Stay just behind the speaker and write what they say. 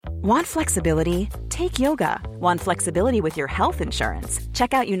Want flexibility? Take yoga. Want flexibility with your health insurance?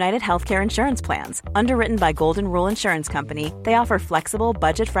 Check out United Healthcare Insurance Plans. Underwritten by Golden Rule Insurance Company, they offer flexible,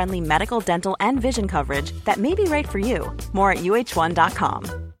 budget-friendly medical, dental, and vision coverage that may be right for you. More at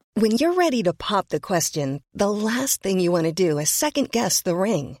uh1.com. When you're ready to pop the question, the last thing you want to do is second-guess the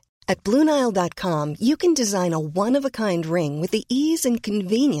ring. At BlueNile.com, you can design a one-of-a-kind ring with the ease and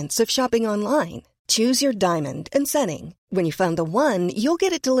convenience of shopping online. Choose your diamond and setting. When you find the one, you'll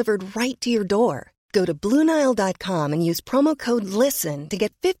get it delivered right to your door. Go to BlueNile.com and use promo code LISTEN to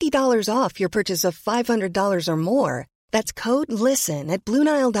get $50 off your purchase of $500 or more. That's code LISTEN at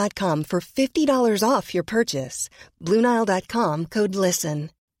BlueNile.com for $50 off your purchase. BlueNile.com, code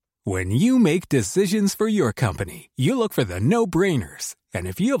LISTEN. When you make decisions for your company, you look for the no-brainers. And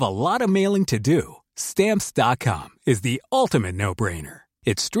if you have a lot of mailing to do, Stamps.com is the ultimate no-brainer.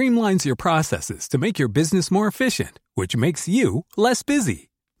 It streamlines your processes to make your business more efficient, which makes you less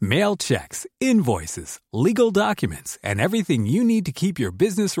busy. Mail checks, invoices, legal documents, and everything you need to keep your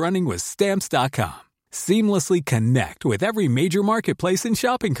business running with Stamps.com. Seamlessly connect with every major marketplace and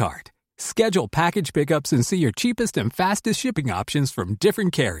shopping cart. Schedule package pickups and see your cheapest and fastest shipping options from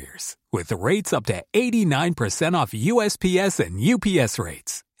different carriers, with rates up to 89% off USPS and UPS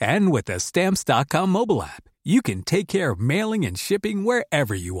rates. And with the Stamps.com mobile app, you can take care of mailing and shipping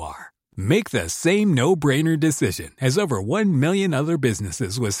wherever you are. Make the same no-brainer decision as over 1 million other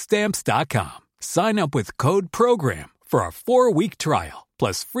businesses with Stamps.com. Sign up with code PROGRAM for a 4-week trial,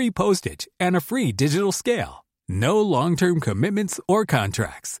 plus free postage and a free digital scale. No long-term commitments or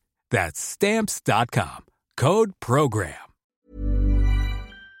contracts. That's Stamps.com. Code PROGRAM.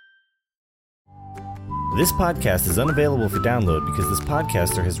 This podcast is unavailable for download because this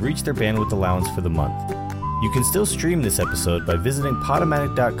podcaster has reached their bandwidth allowance for the month. You can still stream this episode by visiting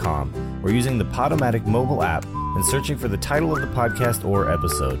Podomatic.com or using the Podomatic mobile app and searching for the title of the podcast or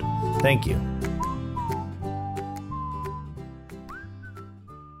episode. Thank you.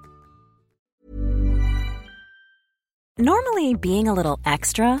 Normally, being a little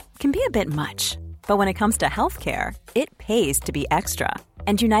extra can be a bit much. But when it comes to healthcare, it pays to be extra.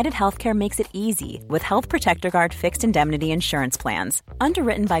 And United Healthcare makes it easy with Health Protector Guard fixed indemnity insurance plans.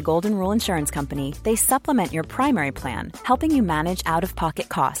 Underwritten by Golden Rule Insurance Company, they supplement your primary plan, helping you manage out-of-pocket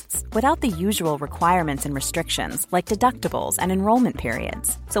costs without the usual requirements and restrictions like deductibles and enrollment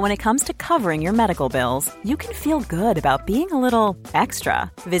periods. So when it comes to covering your medical bills, you can feel good about being a little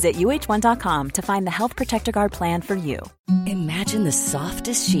extra. Visit uh1.com to find the Health Protector Guard plan for you. Imagine the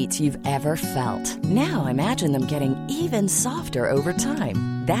softest sheets you've ever felt. Now imagine them getting even softer over time.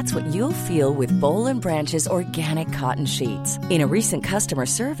 That's what you'll feel with Boll & Branch's organic cotton sheets. In a recent customer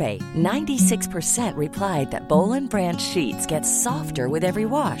survey, 96% replied that Boll & Branch sheets get softer with every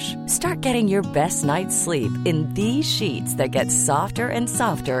wash. Start getting your best night's sleep in these sheets that get softer and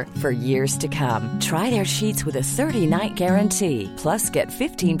softer for years to come. Try their sheets with a 30-night guarantee. Plus, get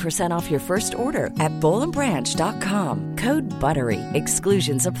 15% off your first order at BollandBranch.com. Code BUTTERY.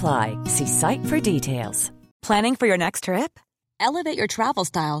 Exclusions apply. See site for details. Planning for your next trip? Elevate your travel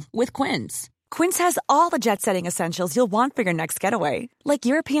style with Quince. Quince has all the jet-setting essentials you'll want for your next getaway, like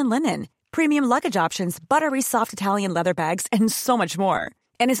European linen, premium luggage options, buttery soft Italian leather bags, and so much more.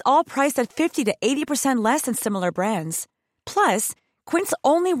 And is all priced at 50 to 80% less than similar brands. Plus, Quince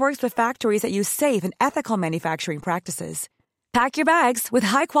only works with factories that use safe and ethical manufacturing practices. Pack your bags with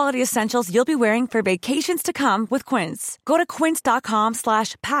high-quality essentials you'll be wearing for vacations to come with Quince. Go to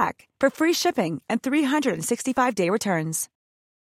quince.com/pack for free shipping and 365-day returns.